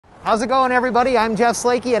How's it going, everybody? I'm Jeff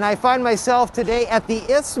Slakey, and I find myself today at the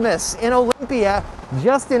Isthmus in Olympia,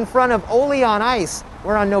 just in front of Oly On Ice,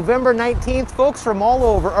 where on November 19th, folks from all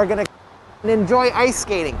over are going to enjoy ice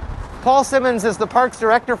skating. Paul Simmons is the Parks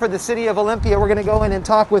Director for the City of Olympia. We're going to go in and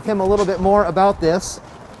talk with him a little bit more about this.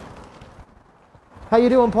 How you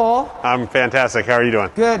doing, Paul? I'm fantastic. How are you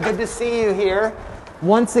doing? Good. Good to see you here.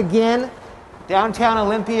 Once again, downtown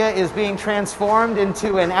Olympia is being transformed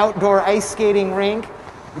into an outdoor ice skating rink.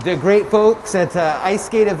 The great folks at Ice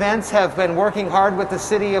Skate Events have been working hard with the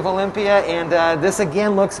City of Olympia, and this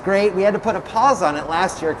again looks great. We had to put a pause on it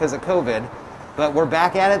last year because of COVID, but we're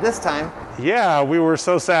back at it this time. Yeah, we were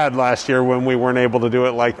so sad last year when we weren't able to do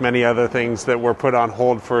it, like many other things that were put on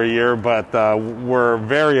hold for a year, but we're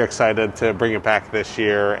very excited to bring it back this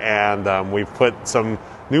year, and we've put some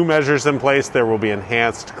new measures in place. There will be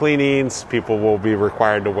enhanced cleanings. People will be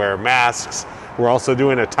required to wear masks. We're also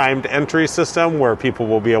doing a timed entry system where people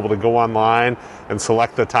will be able to go online and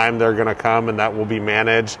select the time they're going to come, and that will be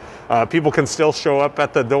managed. People can still show up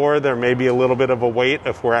at the door. There may be a little bit of a wait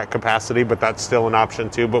if we're at capacity, but that's still an option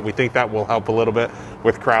too. But we think that will help a little bit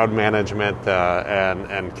with crowd management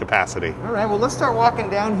and capacity. All right, well, let's start walking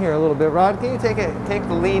down here a little bit. Rod, can you take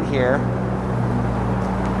the lead here?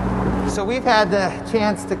 So we've had the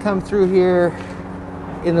chance to come through here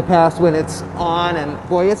in the past when it's on, and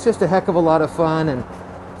boy, it's just a heck of a lot of fun, and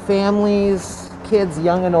families, kids,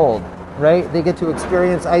 young and old, right? They get to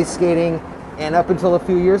experience ice skating, and up until a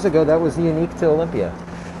few years ago, that was unique to Olympia.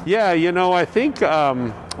 Yeah, I think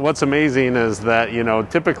what's amazing is that,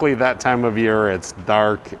 typically that time of year, it's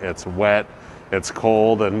dark, it's wet, it's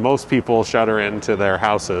cold, and most people shutter into their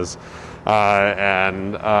houses. What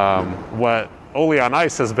Oly On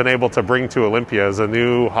Ice has been able to bring to Olympia is a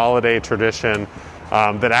new holiday tradition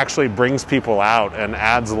that actually brings people out and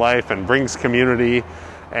adds life and brings community.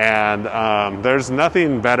 And there's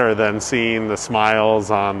nothing better than seeing the smiles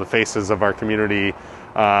on the faces of our community.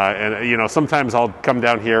 Sometimes I'll come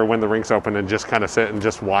down here when the rink's open and just kind of sit and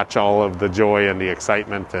just watch all of the joy and the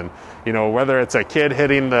excitement. And, whether it's a kid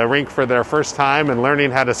hitting the rink for their first time and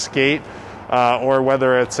learning how to skate, or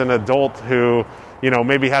whether it's an adult who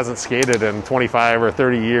maybe hasn't skated in 25 or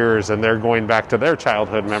 30 years and they're going back to their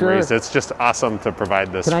childhood memories. Sure. It's just awesome to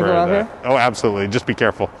provide this. Can I go out here? Oh, absolutely. Just be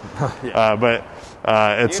careful. Yeah.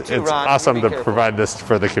 It's awesome to provide this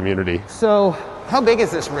for the community. So how big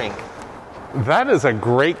is this rink? That is a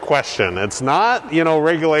great question. It's not,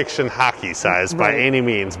 regulation hockey size by any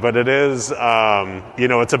means, but it is,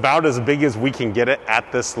 it's about as big as we can get it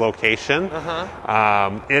at this location.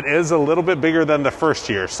 It is a little bit bigger than the first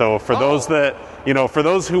year. So for those that, for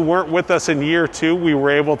those who weren't with us in year two, we were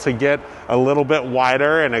able to get a little bit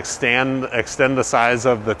wider and extend the size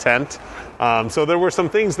of the tent. So there were some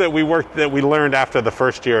things that we learned after the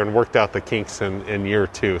first year and worked out the kinks in year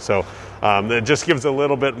two. So it just gives a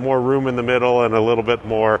little bit more room in the middle and a little bit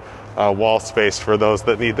more wall space for those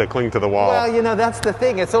that need to cling to the wall. Well, that's the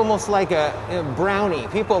thing. It's almost like a brownie.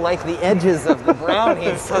 People like the edges of the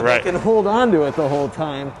brownie so they can hold on to it the whole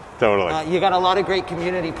time. Totally. You got a lot of great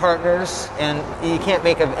community partners, and you can't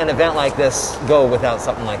make an event like this go without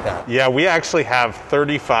something like that. Yeah, we actually have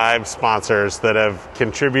 35 sponsors that have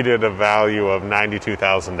contributed a value of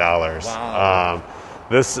 $92,000. Wow.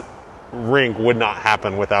 This rink would not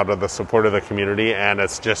happen without the support of the community, and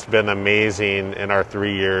it's just been amazing in our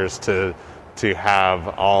 3 years to have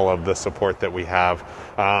all of the support that we have.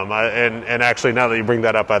 And actually, now that you bring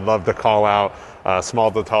that up, I'd love to call out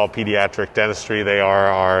Small to Tall Pediatric Dentistry. They are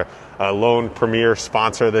our lone premier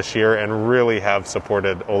sponsor this year and really have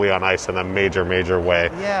supported Oly On Ice in a major way.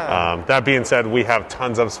 Yeah. That being said, we have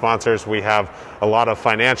tons of sponsors. We have a lot of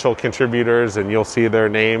financial contributors, and you'll see their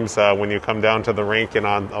names when you come down to the rink and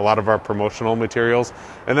on a lot of our promotional materials.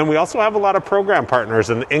 And then we also have a lot of program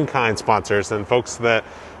partners and in-kind sponsors and folks that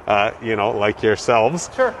like yourselves.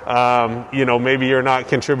 Sure. Maybe you're not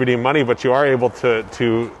contributing money, but you are able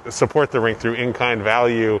to support the rink through in-kind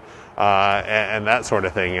value and that sort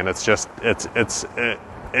of thing. And it's just,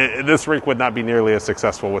 this rink would not be nearly as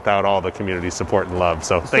successful without all the community support and love.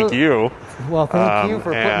 So thank you. Well, thank you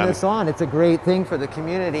for putting this on. It's a great thing for the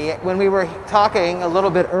community. When we were talking a little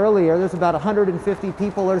bit earlier, there's about 150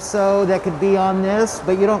 people or so that could be on this,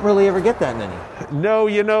 but you don't really ever get that many.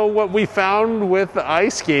 No, what we found with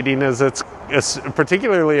ice skating is it's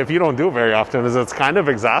particularly if you don't do it very often, is it's kind of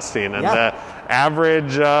exhausting. And the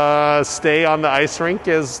average stay on the ice rink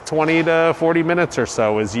is 20 to 40 minutes or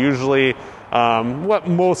so is usually what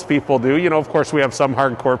most people do. You know, of course, we have some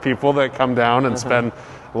hardcore people that come down and spend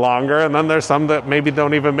longer, and then there's some that maybe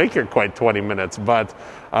don't even make it quite 20 minutes. But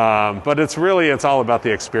it's all about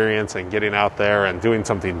the experience and getting out there and doing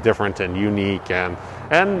something different and unique.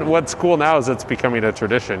 And what's cool now is it's becoming a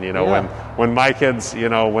tradition. You know, when my kids, you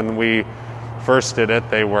know, when we first did it,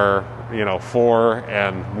 they were, you know, 4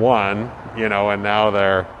 and 1, you know, and now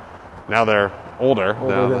they're older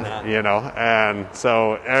than that. You know, and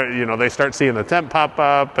so you know, they start seeing the tent pop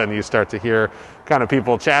up, and you start to hear kind of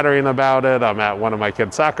people chattering about it. I'm at one of my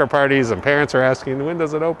kids' soccer parties, and parents are asking, when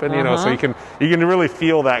does it open? You know, so you can really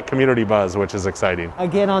feel that community buzz, which is exciting.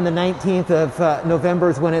 Again, on the 19th of November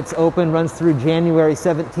is when it's open, runs through January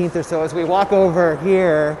 17th or so. As we walk over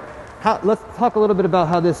here, let's talk a little bit about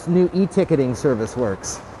how this new e-ticketing service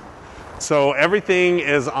works. So everything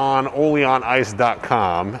is on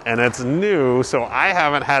olyonice.com, and it's new, so I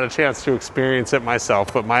haven't had a chance to experience it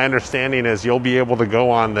myself, but my understanding is you'll be able to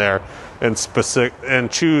go on there and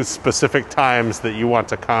choose specific times that you want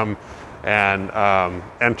to come and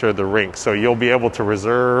enter the rink. So you'll be able to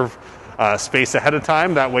reserve space ahead of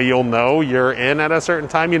time. That way you'll know you're in at a certain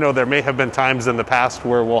time. You know, there may have been times in the past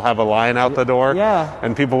where we'll have a line out the door,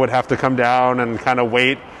 and people would have to come down and kind of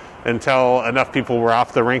wait until enough people were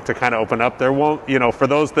off the rink to kind of open up. There won't, you know, for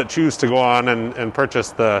those that choose to go on and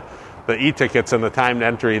purchase the e-tickets and the timed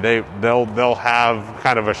entry, they'll have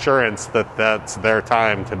kind of assurance that that's their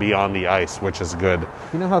time to be on the ice, which is good.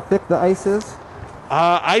 You know how thick the ice is?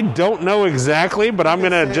 I don't know exactly, but I'm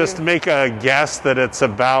going to just make a guess that it's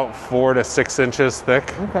about 4 to 6 inches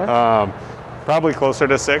thick. Okay. Probably closer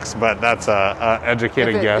to 6, but that's a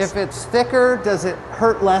educated guess. If it's thicker, does it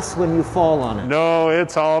hurt less when you fall on it? No,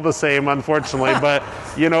 it's all the same, unfortunately. But,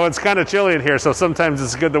 you know, it's kind of chilly in here, so sometimes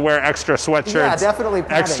it's good to wear extra sweatshirts. Yeah, definitely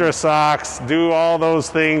padding. Extra socks, do all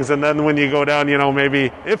those things, and then when you go down, you know,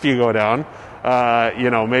 maybe if you go down,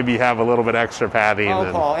 you know, maybe have a little bit extra padding.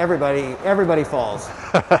 Oh, Paul, everybody falls.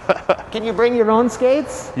 Can you bring your own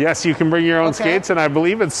skates? Yes, you can bring your own skates, and I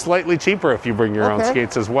believe it's slightly cheaper if you bring your own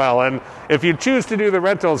skates as well. And if you choose to do the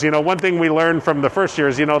rentals, you know, one thing we learned from the first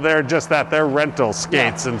years, you know, they're rental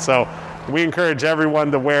skates. And so we encourage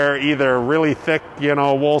everyone to wear either really thick, you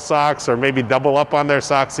know, wool socks, or maybe double up on their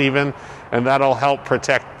socks even. And that'll help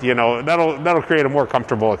protect, you know, that'll create a more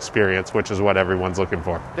comfortable experience, which is what everyone's looking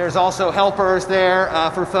for. There's also helpers there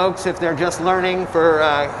for folks if they're just learning, for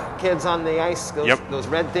kids on the ice. Those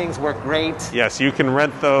red things work great. Yes, you can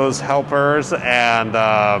rent those helpers,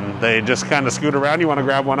 and they just kind of scoot around. You want to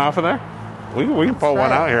grab one off of there? We can pull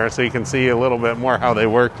one out here so you can see a little bit more how they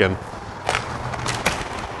work.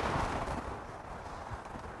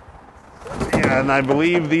 And I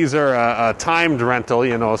believe these are a timed rental,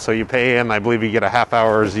 you know, so you pay and I believe you get a half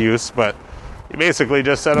hour's use, but you basically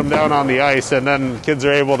just set them down on the ice, and then kids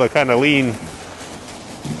are able to kind of lean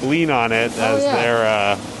on it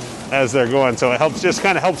as they're going. So it just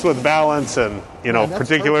kind of helps with balance, and, you know,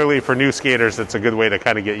 particularly for new skaters, it's a good way to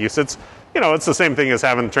kind of get used. It's, you know, it's the same thing as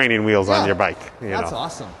having training wheels on your bike. That's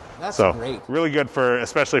awesome. That's great. Really good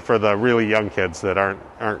especially for the really young kids that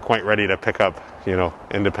aren't quite ready to pick up, you know,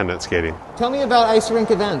 independent skating. Tell me about Ice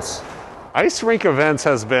Rink Events. Ice Rink Events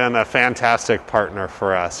has been a fantastic partner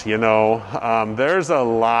for us. You know, there's a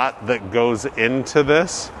lot that goes into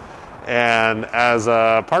this. And as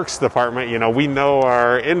a parks department, you know, we know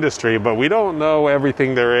our industry, but we don't know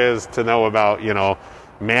everything there is to know about, you know,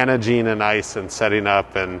 managing an ice and setting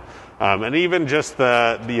up, and even just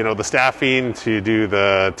the staffing to do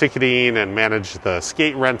the ticketing and manage the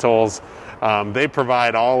skate rentals. They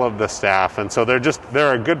provide all of the staff, and so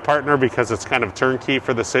they're a good partner because it's kind of turnkey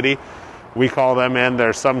for the city. We call them in.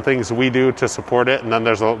 There's some things we do to support it, and then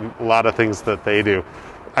there's a lot of things that they do.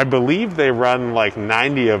 I believe they run like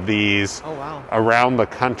 90 of these around the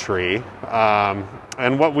country.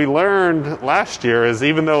 And what we learned last year is,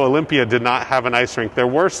 even though Olympia did not have an ice rink, there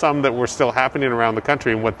were some that were still happening around the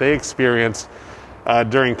country. And what they experienced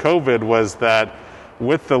during COVID was that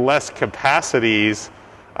with the less capacities,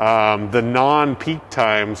 the non-peak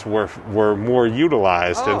times were more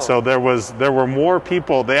utilized. And so there were more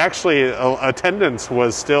people. They actually, attendance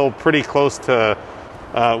was still pretty close to,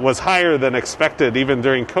 was higher than expected even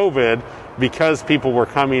during COVID, because people were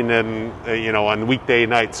coming in, you know, on weekday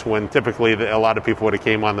nights when typically a lot of people would have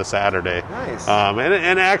came on the Saturday. Nice.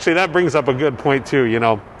 And actually that brings up a good point too. You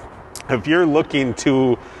know, if you're looking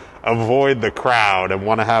to avoid the crowd and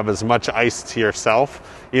want to have as much ice to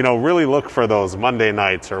yourself, you know, really look for those Monday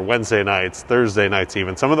nights or Wednesday nights, Thursday nights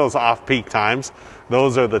even. Some of those off-peak times,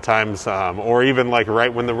 those are the times, or even like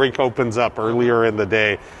right when the rink opens up earlier in the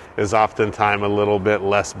day is oftentimes a little bit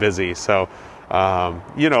less busy. So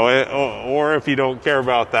You know, or if you don't care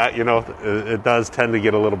about that, you know, it does tend to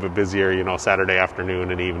get a little bit busier. You know, Saturday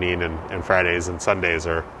afternoon and evening, and Fridays and Sundays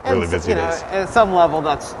are really busy days. At some level,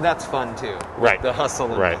 that's fun too. Right. The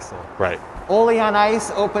hustle and bustle. Right. Oly on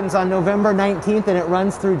Ice opens on November 19th and it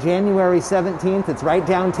runs through January 17th. It's right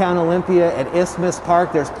downtown Olympia at Isthmus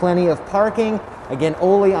Park. There's plenty of parking. Again,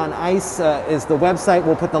 Oly on Ice is the website.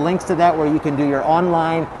 We'll put the links to that where you can do your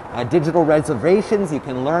online digital reservations. You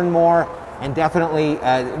can learn more, and definitely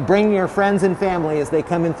bring your friends and family as they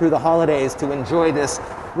come in through the holidays to enjoy this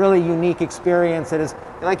really unique experience that is,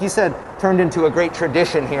 like you said, turned into a great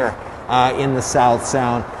tradition here in the South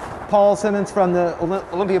Sound. Paul Simmons from the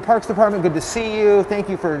Olympia Parks Department, good to see you. Thank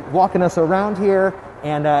you for walking us around here.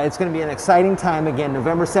 And it's going to be an exciting time again,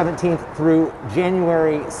 November 17th through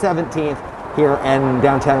January 17th here in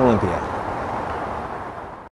downtown Olympia.